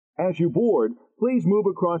As you board, please move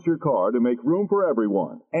across your car to make room for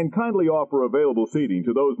everyone, and kindly offer available seating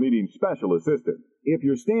to those needing special assistance. If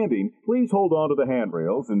you're standing, please hold on to the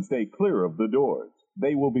handrails and stay clear of the doors.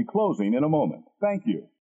 They will be closing in a moment. Thank you.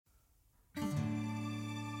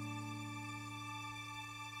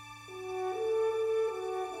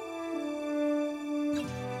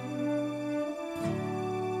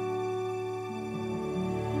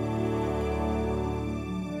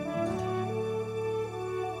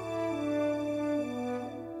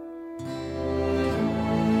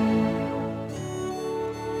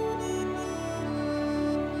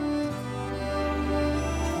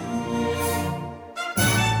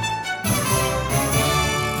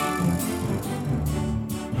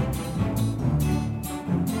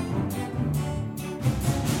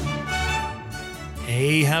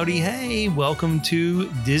 Hey, howdy, hey. Welcome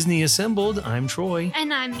to Disney Assembled. I'm Troy.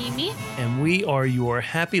 And I'm Mimi. And we are your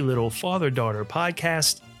happy little father-daughter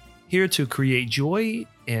podcast, here to create joy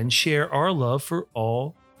and share our love for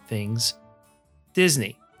all things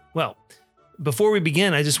Disney. Well, before we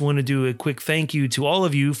begin, I just want to do a quick thank you to all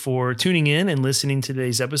of you for tuning in and listening to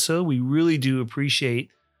today's episode. We really do appreciate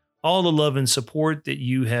all the love and support that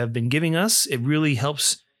you have been giving us. It really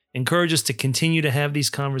helps encourage us to continue to have these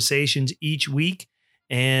conversations each week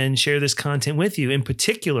and share this content with you. In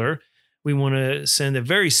particular, we want to send a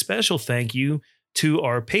very special thank you to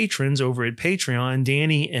our patrons over at Patreon,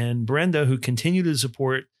 Danny and Brenda, who continue to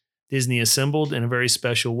support Disney Assembled in a very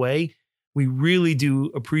special way. We really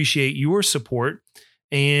do appreciate your support.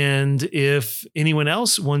 And if anyone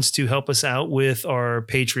else wants to help us out with our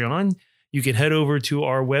Patreon, you can head over to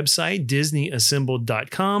our website,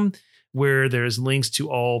 disneyassembled.com, where there's links to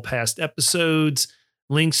all past episodes,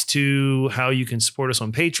 links to how you can support us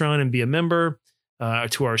on Patreon and be a member,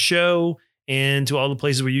 to our show, and to all the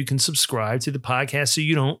places where you can subscribe to the podcast so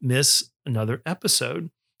you don't miss another episode.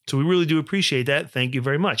 So we really do appreciate that. Thank you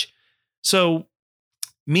very much. So,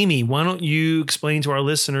 Mimi, why don't you explain to our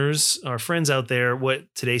listeners, our friends out there,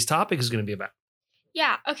 what today's topic is going to be about?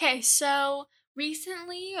 Yeah, okay. So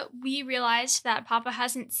recently we realized that Papa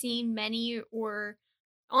hasn't seen many or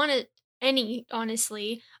any,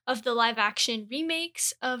 honestly, of the live action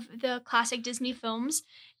remakes of the classic Disney films.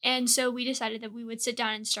 And so we decided that we would sit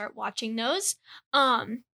down and start watching those.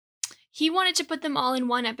 He wanted to put them all in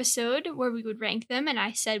one episode where we would rank them. And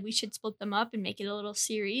I said we should split them up and make it a little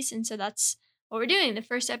series. And so that's what we're doing, the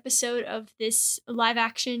first episode of this live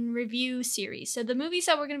action review series. So the movies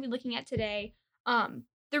that we're going to be looking at today,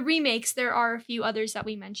 the remakes, there are a few others that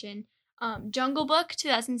we mentioned. Jungle Book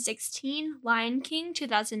 2016, Lion King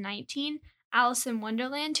 2019, Alice in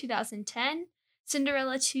Wonderland 2010,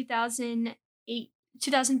 Cinderella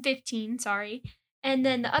 2015, and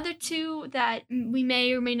then the other two that we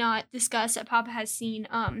may or may not discuss that Papa has seen,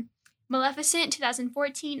 Maleficent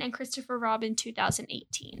 2014 and Christopher Robin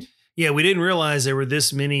 2018. Yeah, we didn't realize there were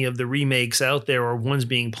this many of the remakes out there or ones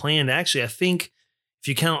being planned. Actually, I think if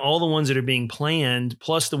you count all the ones that are being planned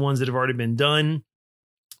plus the ones that have already been done,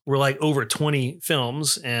 we're like over 20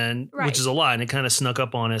 films, and Right. which is a lot, and it kind of snuck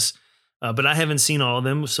up on us. But I haven't seen all of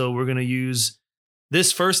them, so we're going to use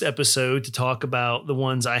this first episode to talk about the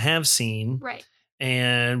ones I have seen. Right.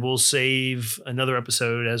 And we'll save another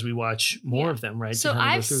episode as we watch more of them, right? So to kinda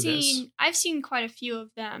go I've through this. seen quite a few of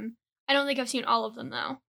them. I don't think I've seen all of them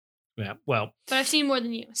though. Yeah, well, But I've seen more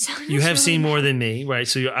than you. So you that's have really seen more bad. than me, right?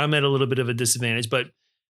 So I'm at a little bit of a disadvantage. But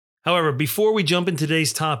however, before we jump into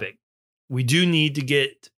today's topic, we do need to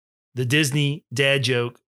get the Disney dad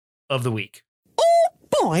joke of the week. Oh,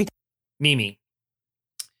 boy. Mimi,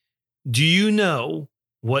 do you know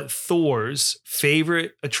what Thor's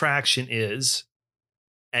favorite attraction is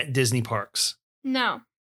at Disney parks? No.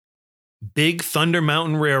 Big Thunder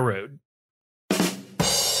Mountain Railroad.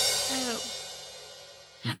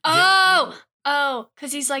 Oh,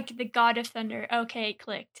 because he's like the god of thunder. Okay, it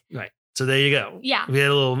clicked. Right. So there you go. Yeah. We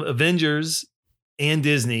had a little Avengers and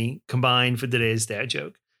Disney combined for today's dad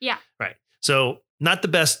joke. Yeah. Right. So not the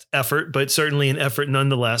best effort, but certainly an effort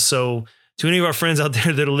nonetheless. So to any of our friends out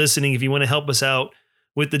there that are listening, if you want to help us out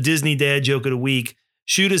with the Disney dad joke of the week,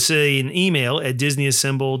 shoot us an email at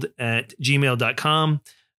disneyassembled@gmail.com.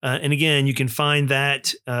 And again, you can find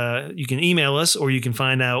that, you can email us, or you can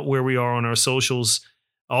find out where we are on our socials,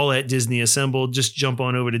 all at Disney Assembled. Just jump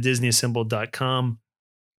on over to disneyassembled.com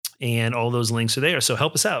and all those links are there. So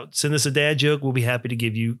help us out. Send us a dad joke. We'll be happy to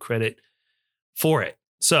give you credit for it.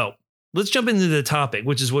 So let's jump into the topic,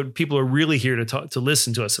 which is what people are really here to talk, to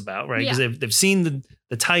listen to us about, right? Because they've seen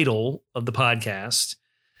the title of the podcast,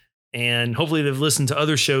 and hopefully they've listened to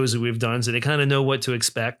other shows that we've done, so they kind of know what to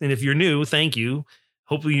expect. And if you're new, thank you.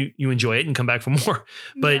 Hopefully you enjoy it and come back for more.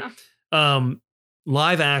 But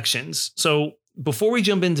live actions. So before we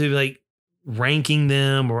jump into like ranking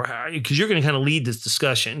them, or because you're going to kind of lead this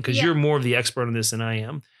discussion because Yeah. you're more of the expert on this than I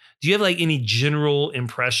am. Do you have like any general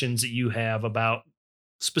impressions that you have about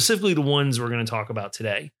specifically the ones we're going to talk about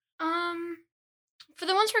today? For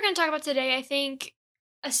the ones we're going to talk about today, I think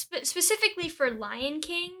specifically for Lion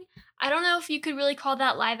King, I don't know if you could really call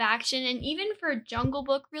that live action, and even for Jungle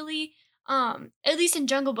Book, really, at least in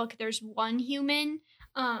Jungle Book, there's one human.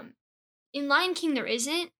 In Lion King, there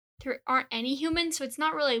isn't. There aren't any humans, so it's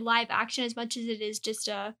not really live action as much as it is just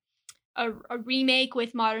a remake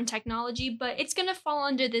with modern technology. But it's gonna fall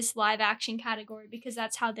under this live action category because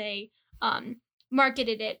that's how they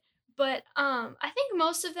marketed it. But I think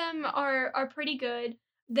most of them are pretty good.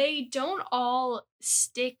 They don't all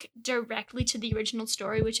stick directly to the original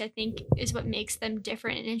story, which I think is what makes them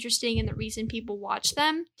different and interesting, and the reason people watch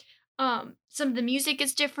them. Some of the music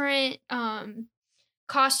is different.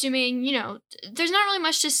 Costuming, there's not really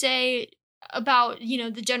much to say about,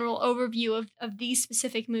 the general overview of these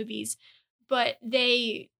specific movies, but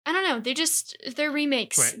I don't know, they're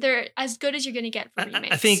remakes. Right. They're as good as you're going to get for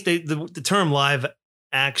remakes. I think the term live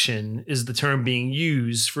action is the term being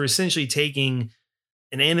used for essentially taking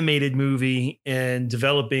an animated movie and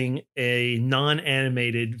developing a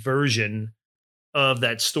non-animated version of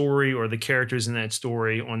that story or the characters in that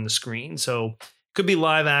story on the screen. So could be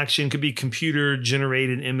live action, could be computer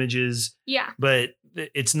generated images. Yeah. But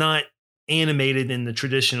it's not animated in the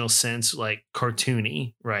traditional sense, like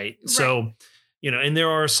cartoony, right? So, and there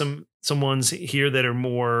are some ones here that are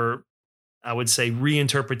more, I would say,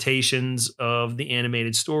 reinterpretations of the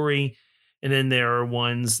animated story. And then there are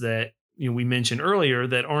ones that, we mentioned earlier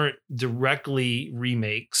that aren't directly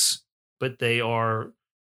remakes, but they are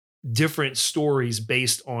different stories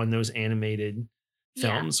based on those animated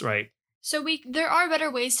films, right? So there are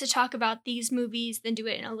better ways to talk about these movies than do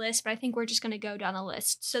it in a list, but I think we're just going to go down a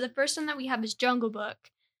list. So the first one that we have is Jungle Book,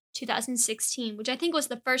 2016, which I think was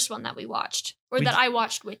the first one that we watched, that I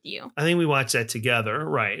watched with you. I think we watched that together,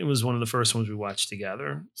 right? It was one of the first ones we watched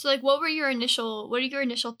together. So like, what are your initial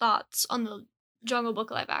thoughts on the Jungle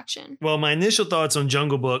Book live action? Well, my initial thoughts on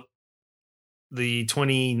Jungle Book, the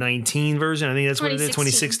 2019 version, I think that's what it is,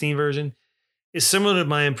 2016 version, is similar to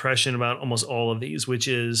my impression about almost all of these, which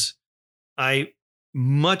is I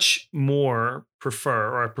much more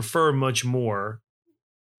prefer much more,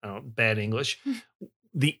 bad English,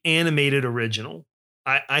 the animated original.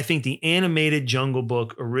 I think the animated Jungle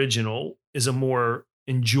Book original is a more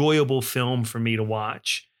enjoyable film for me to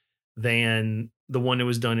watch than the one that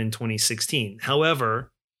was done in 2016.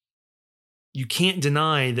 However, you can't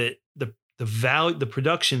deny that the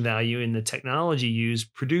production value and the technology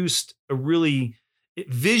used produced a really,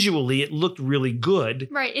 visually, it looked really good.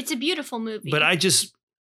 Right. It's a beautiful movie. But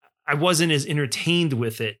I wasn't as entertained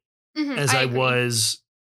with it as I was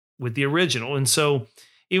with the original. And so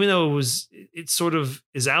even though it sort of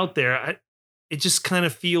is out there, it just kind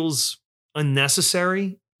of feels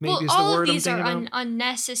unnecessary. Maybe is the word I'm thinking all of these are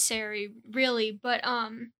unnecessary, really. But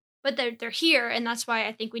they're here, and that's why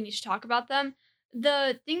I think we need to talk about them.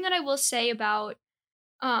 The thing that I will say about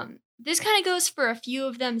this kind of goes for a few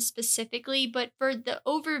of them specifically, but for the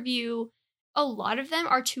overview, a lot of them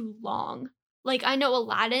are too long. Like I know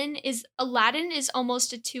Aladdin is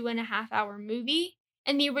almost a 2.5 hour movie,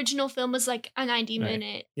 and the original film was like a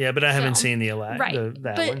 90-minute. Yeah, but I haven't film. seen the Aladdin,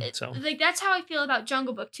 right. one. So like that's how I feel about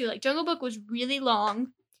Jungle Book too. Like Jungle Book was really long.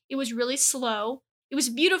 It was really slow. It was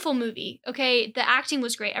a beautiful movie. Okay, the acting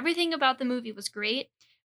was great. Everything about the movie was great,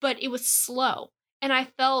 but it was slow, and I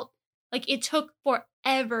felt like it took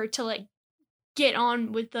forever to like get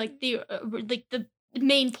on with like the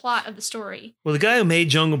main plot of the story. Well, the guy who made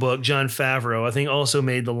Jungle Book, Jon Favreau, I think also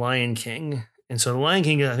made The Lion King. And so The Lion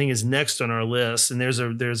King, I think, is next on our list. And there's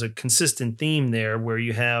a consistent theme there where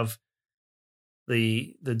you have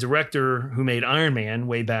the director who made Iron Man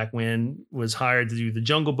way back when was hired to do the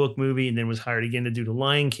Jungle Book movie and then was hired again to do the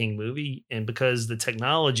Lion King movie. And because the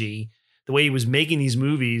technology, the way he was making these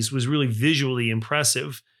movies was really visually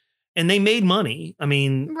impressive. And they made money. I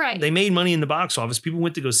mean, They made money in the box office. People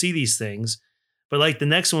went to go see these things. But like the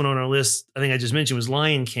next one on our list, I think I just mentioned was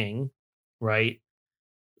Lion King, right?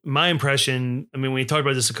 My impression, I mean, when we talked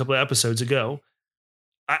about this a couple of episodes ago,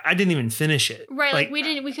 I didn't even finish it. Right, like we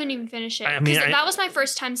couldn't even finish it. I mean, that was my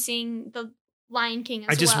first time seeing the Lion King as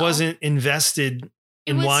well. I just wasn't invested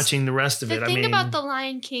in watching the rest of it. The thing about the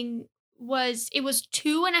Lion King was it was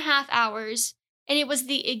 2.5 hours, and it was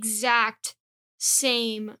the exact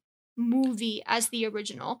same movie as the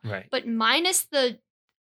original. Right. But minus the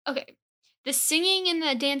singing and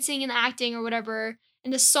the dancing and the acting or whatever,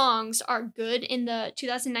 and the songs are good in the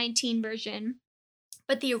 2019 version.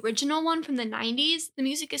 But the original one from the 90s, the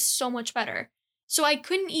music is so much better. So I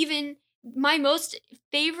couldn't even, my most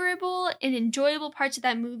favorable and enjoyable parts of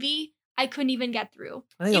that movie, I couldn't even get through.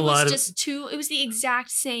 I think It a was lot of just too, it was the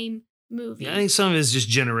exact same movie. I think some of it is just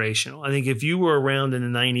generational. I think if you were around in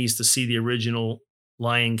the 90s to see the original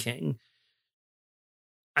Lion King,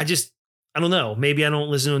 I don't know. Maybe I don't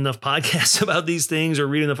listen to enough podcasts about these things or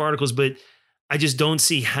read enough articles, but I just don't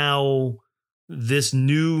see how this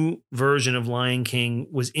new version of Lion King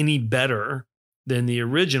was any better than the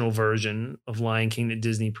original version of Lion King that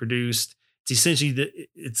Disney produced. It's essentially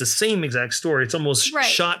it's the same exact story. It's almost Right.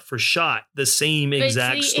 shot for shot the same But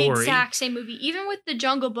exact it's the story. exact same movie. Even with the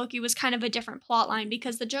Jungle Book, it was kind of a different plot line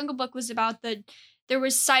because the Jungle Book was about there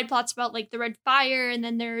was side plots about like the Red Fire, and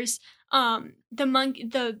then there's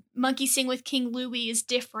the monkey sing with King Louie is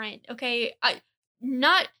different. Okay,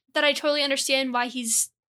 not that I totally understand why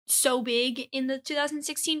he's so big in the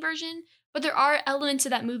 2016 version, but there are elements of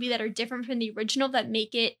that movie that are different from the original that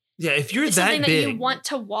make it Yeah, if you're something that that big, you want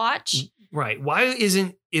to watch. right? Why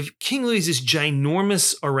isn't if King Louie is this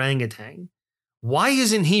ginormous orangutan? Why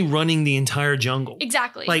isn't he running the entire jungle?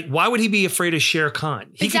 Exactly. Like, why would he be afraid of Shere Khan?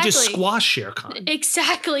 He could just Exactly. squash Shere Khan.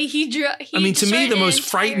 Exactly. I mean, to me, destroyed the an most entire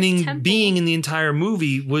frightening temple. being in the entire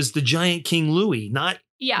movie was the giant King Louie, not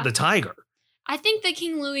Yeah. the tiger. I think the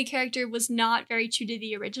King Louie character was not very true to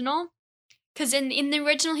the original. Because in the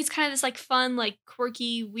original, he's kind of this like fun, like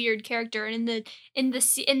quirky, weird character, and in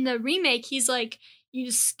the remake, he's like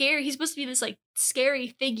scary. He's supposed to be this like scary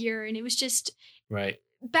figure, and it was just Right.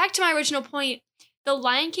 back to my original point. The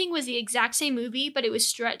Lion King was the exact same movie, but it was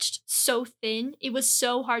stretched so thin. It was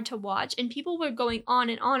so hard to watch, and people were going on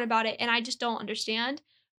and on about it, and I just don't understand.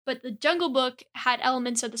 But the Jungle Book had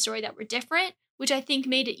elements of the story that were different, which I think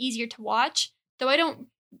made it easier to watch. Though I don't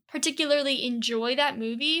particularly enjoy that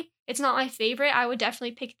movie, it's not my favorite. I would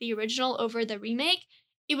definitely pick the original over the remake.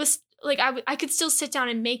 It was like I could still sit down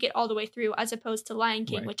and make it all the way through, as opposed to Lion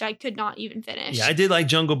King, Right. which I could not even finish. Yeah, I did like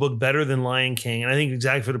Jungle Book better than Lion King, and I think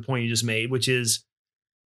exactly for the point you just made, which is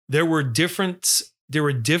there were differences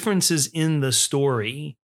in the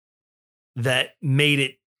story that made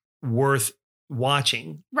it worth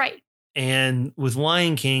watching. Right. And with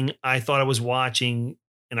Lion King, I thought I was watching,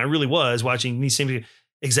 and I really was watching these same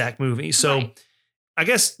exact movies. So Right. I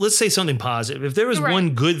guess let's say something positive. If there was Right.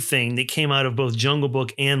 one good thing that came out of both Jungle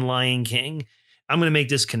Book and Lion King, I'm going to make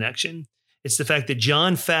this connection. It's the fact that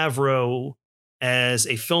Jon Favreau, as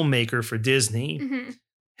a filmmaker for Disney, Hmm.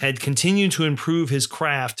 had continued to improve his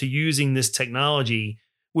craft to using this technology,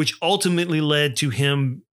 which ultimately led to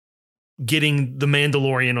him getting The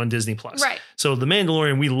Mandalorian on Disney Plus. Right. So The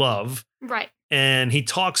Mandalorian we love, Right. and he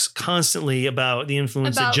talks constantly about the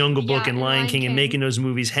influence that About- Jungle Book yeah, and and Lion Lion King and King. making those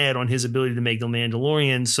movies had on his ability to make The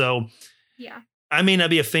Mandalorian. So Yeah. I may not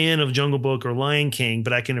be a fan of Jungle Book or Lion King,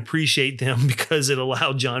 but I can appreciate them because it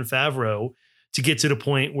allowed Jon Favreau to get to the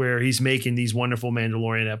point where he's making these wonderful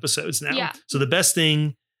Mandalorian episodes now. Yeah. So the best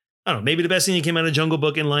thing, I don't know, maybe the best thing that came out of Jungle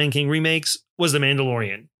Book and Lion King remakes was The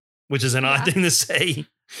Mandalorian, which is an odd Yeah. thing to say.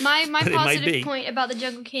 My But it might be. positive point about the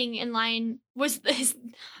Jungle King and Lion was this.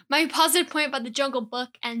 My positive point about the Jungle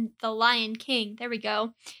Book and the Lion King. There we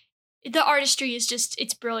go. The artistry is just,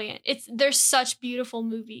 it's brilliant. They're such beautiful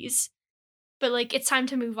movies. But like, it's time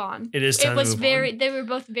to move on. It is time It was to move on. they were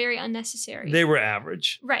both very unnecessary. They were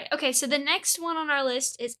average. Right. Okay. So the next one on our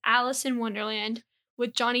list is Alice in Wonderland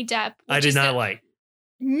with Johnny Depp. I which did is not the- like.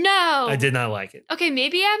 No. I did not like it. Okay.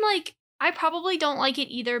 Maybe I'm like, I probably don't like it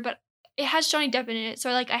either, but it has Johnny Depp in it.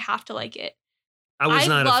 So I have to like it. I was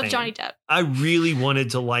not love a fan. Johnny Depp. I really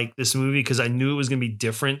wanted to like this movie because I knew it was going to be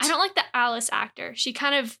different. I don't like the Alice actor. She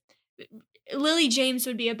kind of Lily James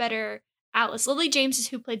would be a better Alice. Lily James is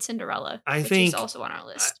who played Cinderella, I which think- is also on our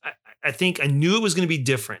list. I think I knew it was going to be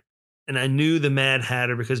different. And I knew the Mad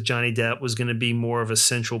Hatter, because Johnny Depp was going to be more of a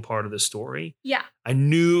central part of the story. Yeah, I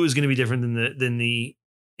knew it was going to be different than the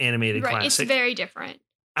animated right. classic. It's very different.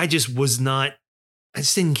 I just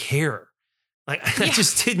didn't care. Like, I Yeah.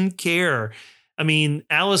 just didn't care. I mean,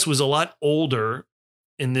 Alice was a lot older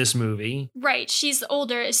in this movie. Right. She's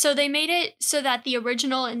older. So they made it so that the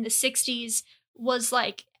original in the 60s was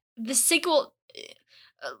like the sequel.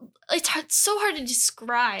 It's so hard to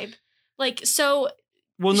describe. Like, so,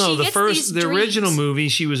 Well, no, She gets these the original dreams. movie,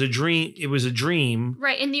 she was a dream. It was a dream.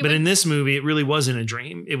 right. In the But in this movie, it really wasn't a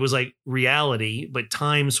dream. It was like reality, but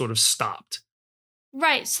time sort of stopped.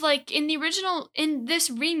 Right. So, like, in the original, in this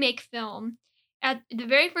remake film, at the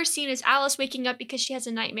very first scene is Alice waking up because she has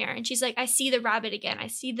a nightmare. And she's like, I see the rabbit again. I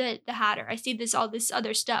see the Hatter. I see all this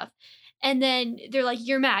other stuff. And then they're like,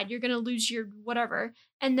 you're mad. You're going to lose your whatever.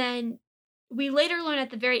 And then we later learn at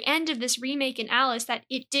the very end of this remake in Alice that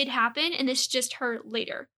it did happen, and this is just her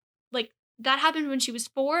later. Like, that happened when she was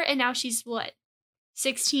 4, and now she's what?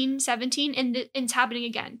 16, 17, and it's happening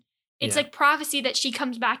again. It's Yeah. like prophecy that she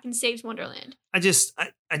comes back and saves Wonderland. I just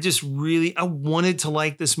really, I wanted to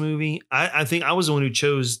like this movie. I think I was the one who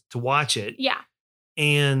chose to watch it. Yeah.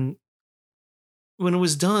 And when it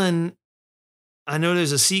was done, I know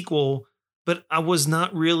there's a sequel, but I was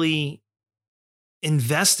not really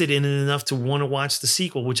invested in it enough to want to watch the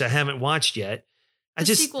sequel, which I haven't watched yet. The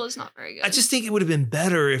sequel is not very good. I just think it would have been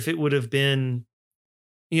better if it would have been,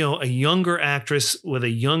 you know, a younger actress with a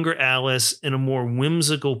younger Alice in a more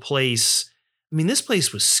whimsical place. I mean, this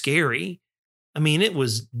place was scary. I mean, it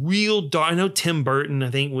was real dark. I know Tim Burton, I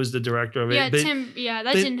think, was the director of it. Yeah, but,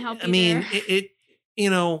 that didn't help either. I mean, it you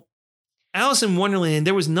know, Alice in Wonderland,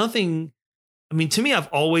 there was nothing. I mean, to me, I've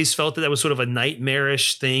always felt that was sort of a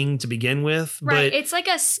nightmarish thing to begin with. Right. But, It's like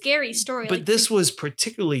a scary story. but like, this was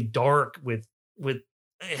particularly dark with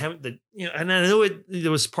having the, you know, and I know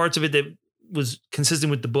there was parts of it that was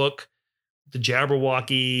consistent with the book, the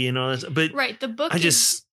Jabberwocky and all this, but right. The book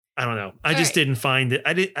I don't know. I just right. didn't find it.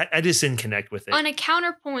 I just didn't connect with it. On a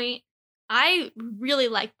counterpoint, I really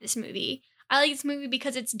like this movie. I like this movie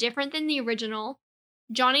because it's different than the original.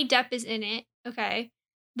 Johnny Depp is in it. Okay.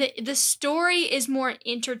 The story is more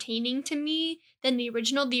entertaining to me than the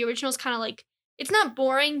original. The original is kind of like, it's not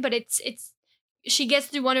boring, but it's she gets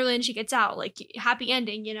through Wonderland, she gets out, like happy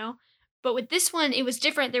ending, you know? But with this one, it was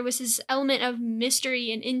different. There was this element of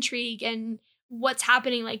mystery and intrigue and what's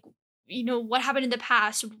happening, like, you know, what happened in the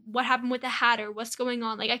past, what happened with the Hatter, what's going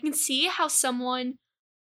on. Like, I can see how someone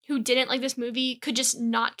who didn't like this movie could just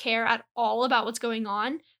not care at all about what's going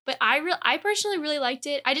on. But I personally really liked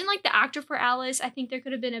it. I didn't like the actor for Alice. I think there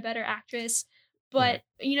could have been a better actress. But,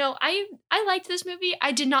 you know, I liked this movie.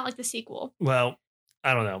 I did not like the sequel. Well,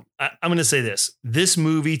 I don't know. I'm going to say this. This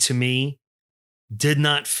movie to me did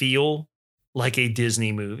not feel like a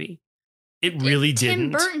Disney movie. It really didn't.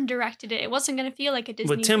 Tim Burton directed it. It wasn't going to feel like a Disney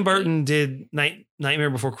movie. But Tim Burton did Nightmare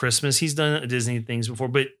Before Christmas. He's done Disney things before.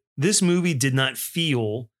 But this movie did not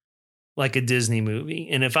feel like a Disney movie.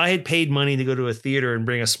 And if I had paid money to go to a theater and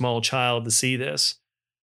bring a small child to see this,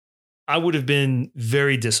 I would have been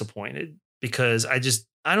very disappointed because I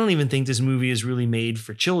don't even think this movie is really made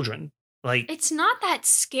for children. Like, it's not that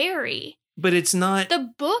scary. But it's not.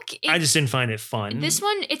 The book. I just didn't find it fun. This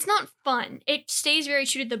one, it's not fun. It stays very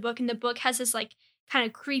true to the book, and the book has this like kind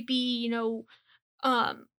of creepy, you know,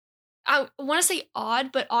 I want to say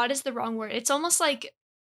odd, but odd is the wrong word. It's almost like,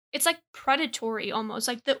 it's like predatory almost.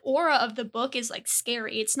 Like the aura of the book is like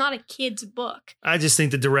scary. It's not a kid's book. I just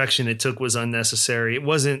think the direction it took was unnecessary. It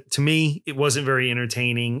wasn't, to me, it wasn't very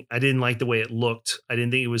entertaining. I didn't like the way it looked. I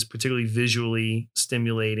didn't think it was particularly visually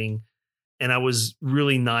stimulating. And I was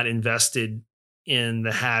really not invested in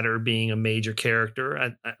the Hatter being a major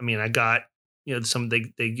character. I mean, I got, you know,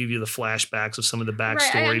 they give you the flashbacks of some of the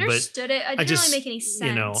backstory, right, I understood but it. It didn't really make any sense.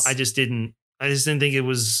 You know, I just didn't think it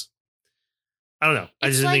was. I don't know. I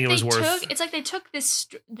just didn't think it was worth. It's like they took this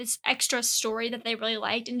extra story that they really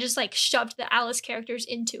liked and just like shoved the Alice characters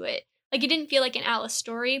into it. Like it didn't feel like an Alice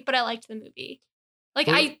story, but I liked the movie. Like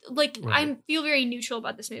I feel very neutral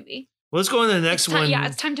about this movie. Well, let's go on to the next one. Yeah,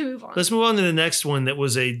 it's time to move on. Let's move on to the next one that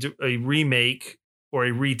was a remake or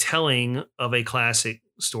a retelling of a classic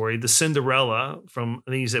story, The Cinderella from,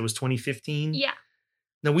 I think you said it was 2015. Yeah.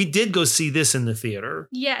 Now we did go see this in the theater.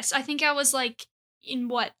 Yes, I think I was like in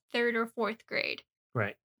what, 3rd or 4th grade.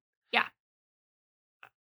 Right. Yeah.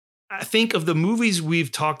 I think of the movies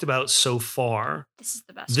we've talked about so far, this is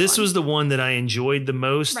the best. This was the one that I enjoyed the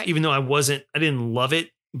most, right. Even though I didn't love it,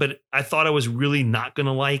 but I thought I was really not going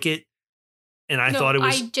to like it. And I thought it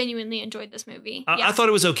was. I genuinely enjoyed this movie. I thought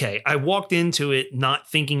it was okay. I walked into it not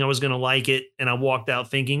thinking I was going to like it, and I walked out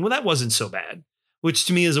thinking, well, that wasn't so bad, which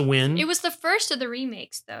to me is a win. It was the first of the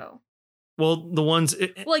remakes, though. Well, the ones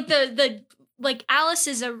like the Alice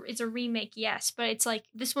is a remake, yes, but it's like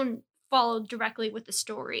this one followed directly with the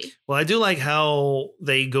story. Well, I do like how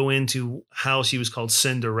they go into how she was called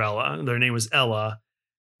Cinderella. Their name was Ella,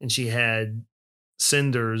 and she had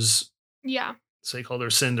cinders. Yeah. So they called her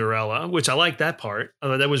Cinderella, which I like that part.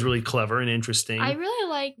 That was really clever and interesting. I really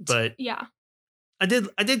liked, but yeah, I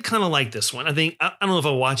did kind of like this one. I think I don't know if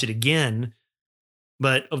I'll watch it again,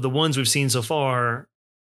 but of the ones we've seen so far,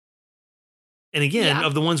 and again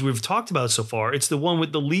of the ones we've talked about so far, it's the one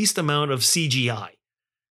with the least amount of CGI.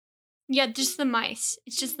 Yeah, just the mice.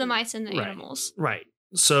 It's just the mice and the animals. Right.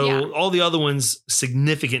 So all the other ones,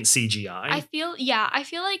 significant CGI. I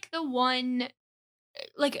feel like the one,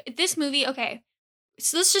 like this movie. Okay.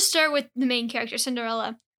 So let's just start with the main character,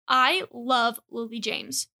 Cinderella. I love Lily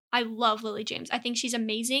James. I love Lily James. I think she's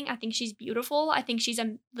amazing. I think she's beautiful. I think she's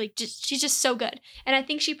she's just so good. And I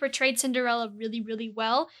think she portrayed Cinderella really, really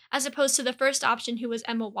well, as opposed to the first option, who was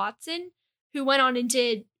Emma Watson, who went on and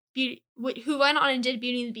did Beauty and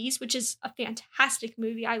the Beast, which is a fantastic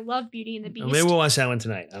movie. I love Beauty and the Beast. Maybe we'll watch that one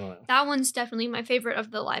tonight. I don't know. That one's definitely my favorite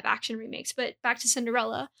of the live action remakes. But back to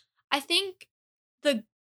Cinderella, I think the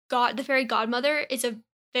fairy godmother is a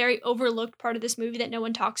very overlooked part of this movie that no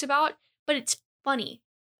one talks about, but it's funny.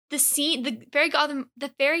 The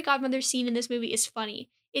fairy godmother scene in this movie is funny.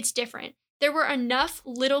 It's different. There were enough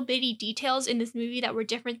little bitty details in this movie that were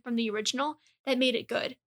different from the original that made it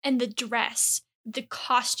good. And the dress, the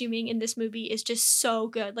costuming in this movie is just so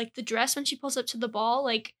good. Like the dress when she pulls up to the ball,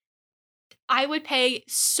 like I would pay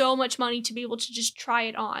so much money to be able to just try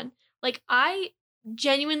it on. Like I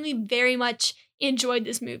genuinely very much enjoyed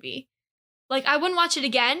this movie. Like I wouldn't watch it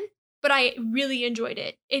again, but I really enjoyed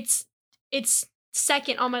it. It's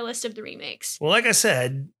second on my list of the remakes. Well, like I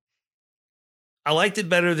said, I liked it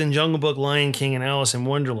better than Jungle Book, Lion King, and Alice in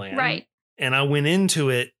Wonderland. Right. And I went into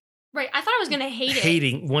it right. I thought I was going to hate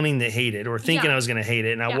it. Wanting to hate it or thinking Yeah. I was going to hate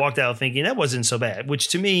it. And I Yeah. walked out thinking that wasn't so bad, which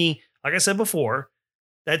to me, like I said before,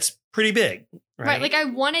 that's pretty big. Right. Like I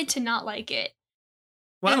wanted to not like it.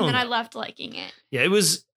 Well, and then know. I left liking it. Yeah,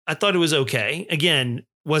 I thought it was okay. Again,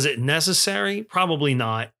 was it necessary? Probably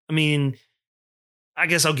not. I mean, I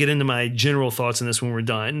guess I'll get into my general thoughts on this when we're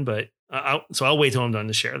done, but I'll wait till I'm done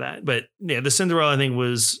to share that. But yeah, the Cinderella thing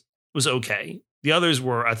was okay. The others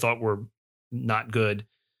I thought were not good.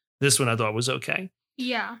 This one I thought was okay.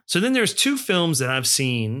 Yeah. So then there's two films that I've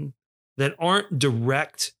seen that aren't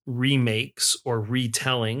direct remakes or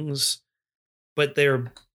retellings, but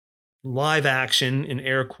they're live action, in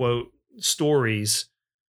air quote, stories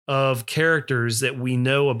of characters that we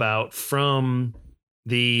know about from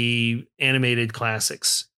the animated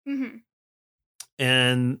classics. Mm-hmm.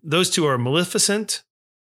 And those two are Maleficent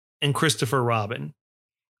and Christopher Robin.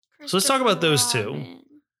 So let's talk about those two.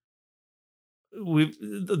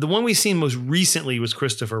 The one we've seen most recently was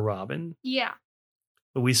Christopher Robin. Yeah.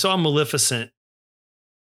 But we saw Maleficent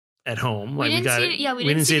at home. We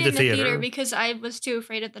didn't see it in the theater because because I was too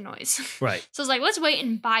afraid of the noise. right. So I was like, let's wait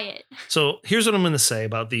and buy it. So here's what I'm going to say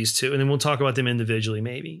about these two, and then we'll talk about them individually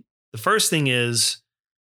maybe. The first thing is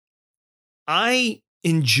I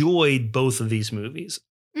enjoyed both of these movies,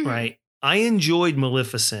 Mhm. right? I enjoyed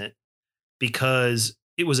Maleficent because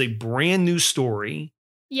it was a brand new story.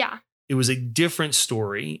 Yeah. It was a different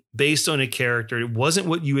story based on a character. It wasn't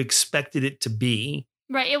what you expected it to be.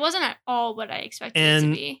 Right. It wasn't at all what I expected it to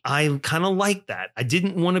And be. I kind of liked that. I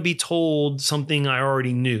didn't want to be told something I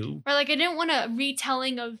already knew. Right. Like I didn't want a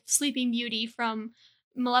retelling of Sleeping Beauty from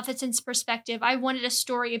Maleficent's perspective. I wanted a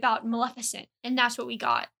story about Maleficent, and that's what we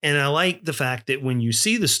got. And I like the fact that when you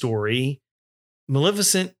see the story,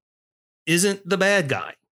 Maleficent isn't the bad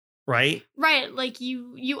guy, right? Right. Like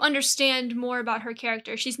you understand more about her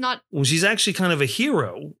character. She's not. Well, she's actually kind of a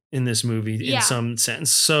hero in this movie Yeah. in some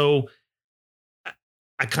sense. So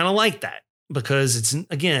I kind of like that because it's,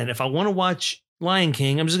 again, if I want to watch Lion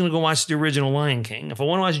King, I'm just going to go watch the original Lion King. If I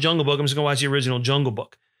want to watch Jungle Book, I'm just going to watch the original Jungle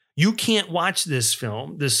Book. You can't watch this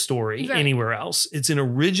story Right. anywhere else. It's an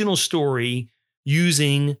original story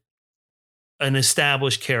using an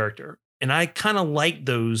established character. And I kind of like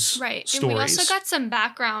those Right. stories. And we also got some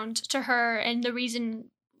background to her and the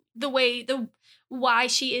reason, why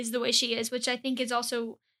she is the way she is, which I think is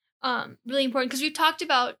also really important because we've talked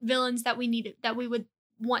about villains that we would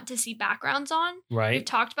want to see backgrounds on. We've right.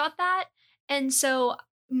 talked about that. And so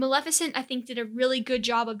Maleficent, I think, did a really good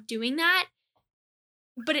job of doing that.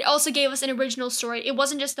 But it also gave us an original story. It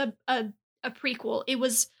wasn't just a prequel. It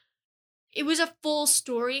was a full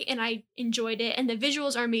story, and I enjoyed it. And the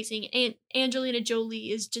visuals are amazing. And Angelina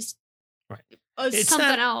Jolie is just Right.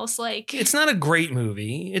 something else. Like It's not a great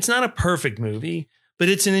movie. It's not a perfect movie, but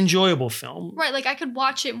it's an enjoyable film. right. Like I could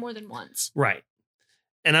watch it more than once. Right.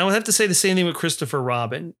 And I would have to say the same thing with Christopher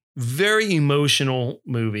Robin. Very emotional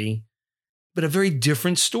movie, but a very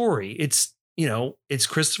different story. It's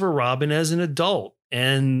Christopher Robin as an adult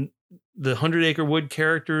and the 100 Acre Wood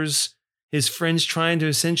characters, his friends trying to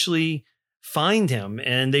essentially find him,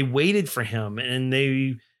 and they waited for him and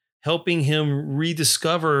they helping him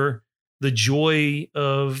rediscover the joy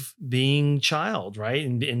of being child, right?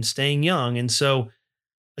 And staying young. And so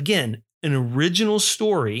again, an original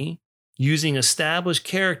story using established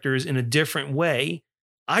characters in a different way.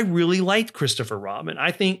 I really liked Christopher Robin.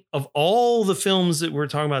 I think of all the films that we're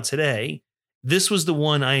talking about today, this was the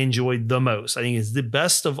one I enjoyed the most. I think it's the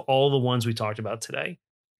best of all the ones we talked about today.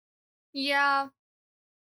 Yeah.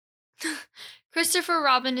 Christopher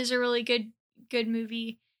Robin is a really good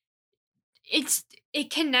movie. it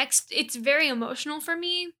connects. It's very emotional for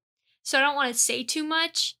me, so I don't want to say too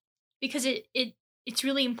much because it's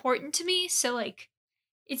really important to me. So like,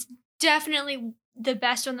 it's definitely the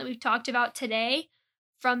best one that we've talked about today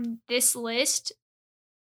from this list.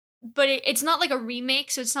 But it's not like a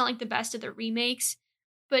remake, so it's not like the best of the remakes.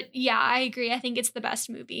 But yeah, I agree. I think it's the best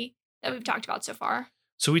movie that we've talked about so far.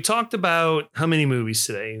 So we talked about how many movies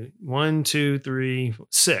today? 1, 2, 3,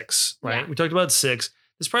 6, right? Yeah. We talked about 6.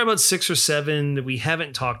 There's probably about 6 or 7 that we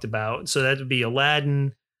haven't talked about. So that would be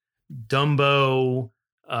Aladdin, Dumbo.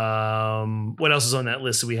 What else is on that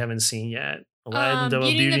list that we haven't seen yet? Aladdin,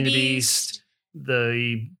 Dumbo, Beauty and the Beast.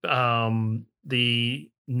 The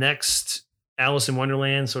next Alice in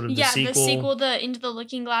Wonderland, sort of the sequel. The sequel, the Into the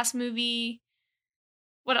Looking Glass movie.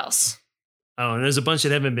 What else? Oh, and there's a bunch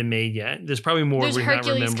that haven't been made yet. There's probably more There's we're not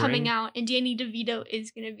Hercules remembering. coming out, and Danny DeVito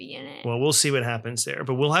is going to be in it. Well, we'll see what happens there.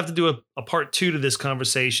 But we'll have to do a part 2 to this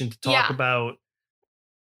conversation to talk about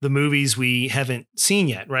the movies we haven't seen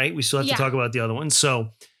yet, right? We still have to talk about the other ones. So,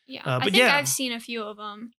 I think I've seen a few of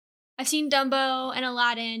them. I've seen Dumbo and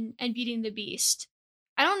Aladdin and Beauty and the Beast.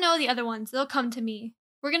 I don't know the other ones. They'll come to me.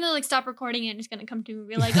 We're going to like stop recording it and it's going to come to me.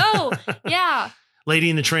 We're like, oh, yeah. Lady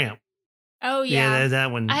and the Tramp. Oh, yeah. Yeah,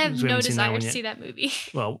 that one. I have no desire to see that movie.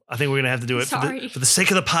 Well, I think we're going to have to do it for the sake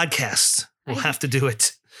of the podcast. We'll have to do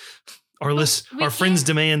it. Our friends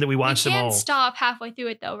demand that we watch them all. We can't stop halfway through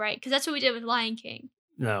it though, right? Because that's what we did with Lion King.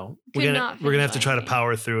 No, we're gonna have to try to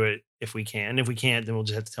power through it if we can. If we can't, then we'll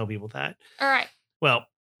just have to tell people that. All right. Well,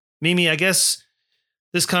 Mimi, I guess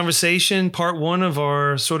this conversation, part 1 of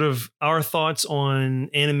our thoughts on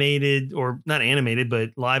animated, or not animated, but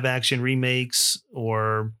live action remakes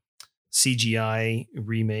or CGI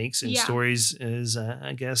remakes and stories is,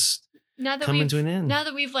 I guess, coming to an end. Now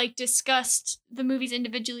that we've like discussed the movies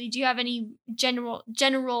individually, do you have any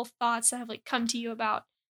general thoughts that have like come to you about,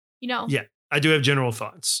 Yeah, I do have general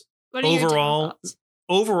thoughts. What are your general thoughts?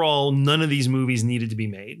 Overall, none of these movies needed to be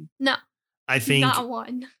made. No. I think not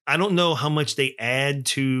one. I don't know how much they add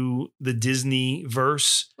to the Disney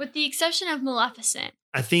verse. With the exception of Maleficent.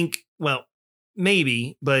 I think, well,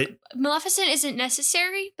 maybe, but Maleficent isn't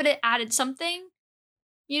necessary, but it added something.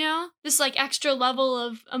 This like extra level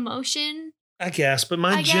of emotion. I guess, but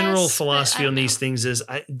my general philosophy on these things is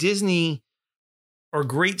Disney are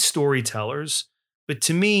great storytellers, but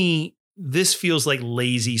to me, this feels like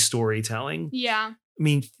lazy storytelling. Yeah. I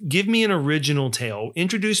mean, give me an original tale.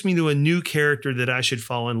 Introduce me to a new character that I should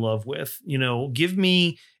fall in love with.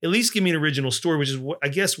 At least give me an original story, which is I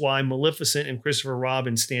guess why Maleficent and Christopher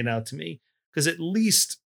Robin stand out to me. Because at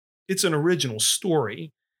least it's an original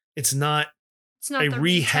story. It's not a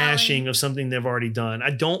rehashing of something they've already done. I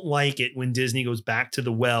don't like it when Disney goes back to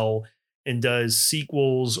the well and does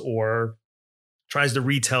sequels or tries to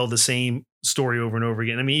retell the same story over and over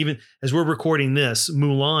again. I mean, even as we're recording this,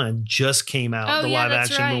 Mulan just came out, live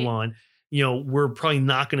action Mulan. We're probably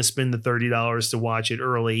not going to spend the $30 to watch it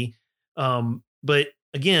early. But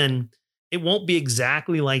again, it won't be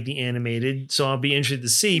exactly like the animated, so I'll be interested to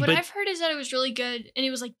see. What I've heard is that it was really good and it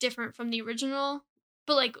was like different from the original.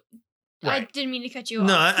 But like, right. I didn't mean to cut you off.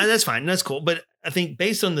 No, that's fine. That's cool. But I think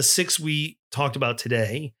based on the 6 we talked about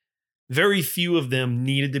today, very few of them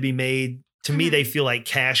needed to be made. To me, they feel like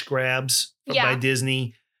cash grabs by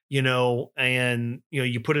Disney, and,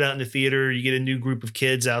 you put it out in the theater, you get a new group of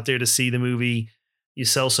kids out there to see the movie, you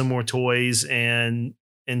sell some more toys and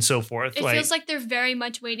so forth. It feels like they're very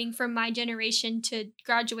much waiting for my generation to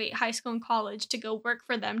graduate high school and college to go work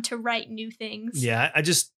for them to write new things. Yeah, I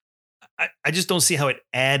just don't see how it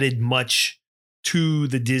added much to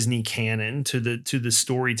the Disney canon, to the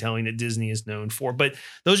storytelling that Disney is known for. But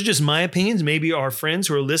those are just my opinions. Maybe our friends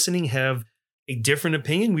who are listening have a different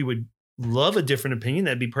opinion. We would love a different opinion.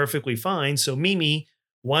 That'd be perfectly fine. So Mimi,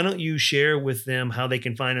 why don't you share with them how they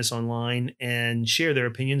can find us online and share their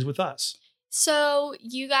opinions with us? So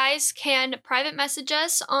you guys can private message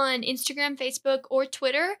us on Instagram, Facebook, or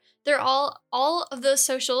Twitter. They're all of those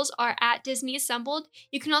socials are at Disney Assembled.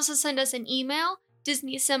 You can also send us an email,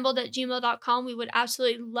 disneyassembled@gmail.com. We would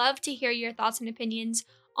absolutely love to hear your thoughts and opinions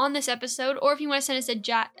on this episode, or if you want to send us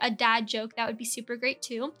a dad joke, that would be super great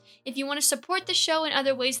too. If you want to support the show in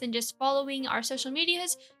other ways than just following our social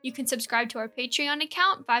medias, you can subscribe to our Patreon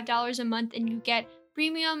account, $5 a month, and you get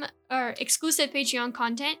premium or exclusive Patreon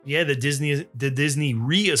content. Yeah, the Disney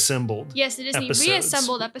Reassembled. Yes, the Disney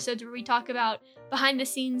Reassembled episodes where we talk about behind the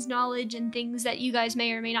scenes knowledge and things that you guys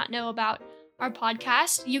may or may not know about our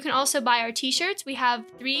podcast. You can also buy our t-shirts. We have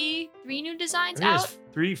three new designs out.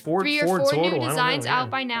 Three or four new designs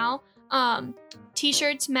out by now.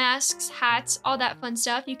 T-shirts, masks, hats, all that fun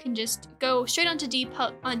stuff. You can just go straight onto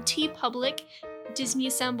TeePublic Disney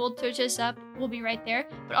Assembled, search us up. We'll be right there.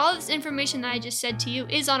 But all this information that I just said to you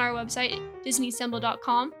is on our website,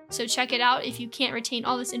 DisneyAssembled.com. So check it out if you can't retain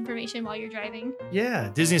all this information while you're driving. Yeah,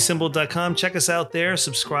 DisneyAssembled.com. Check us out there.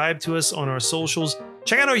 Subscribe to us on our socials.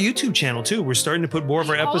 Check out our YouTube channel too. We're starting to put more of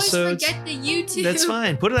our episodes. Always forget the YouTube. That's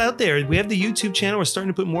fine. Put it out there. We have the YouTube channel. We're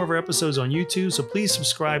starting to put more of our episodes on YouTube. So please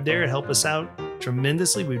subscribe there and help us out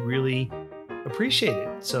tremendously. We'd really appreciate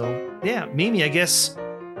it. So yeah, Mimi, I guess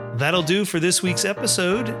that'll do for this week's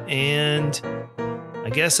episode. And I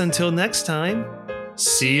guess until next time,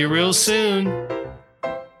 see you real soon.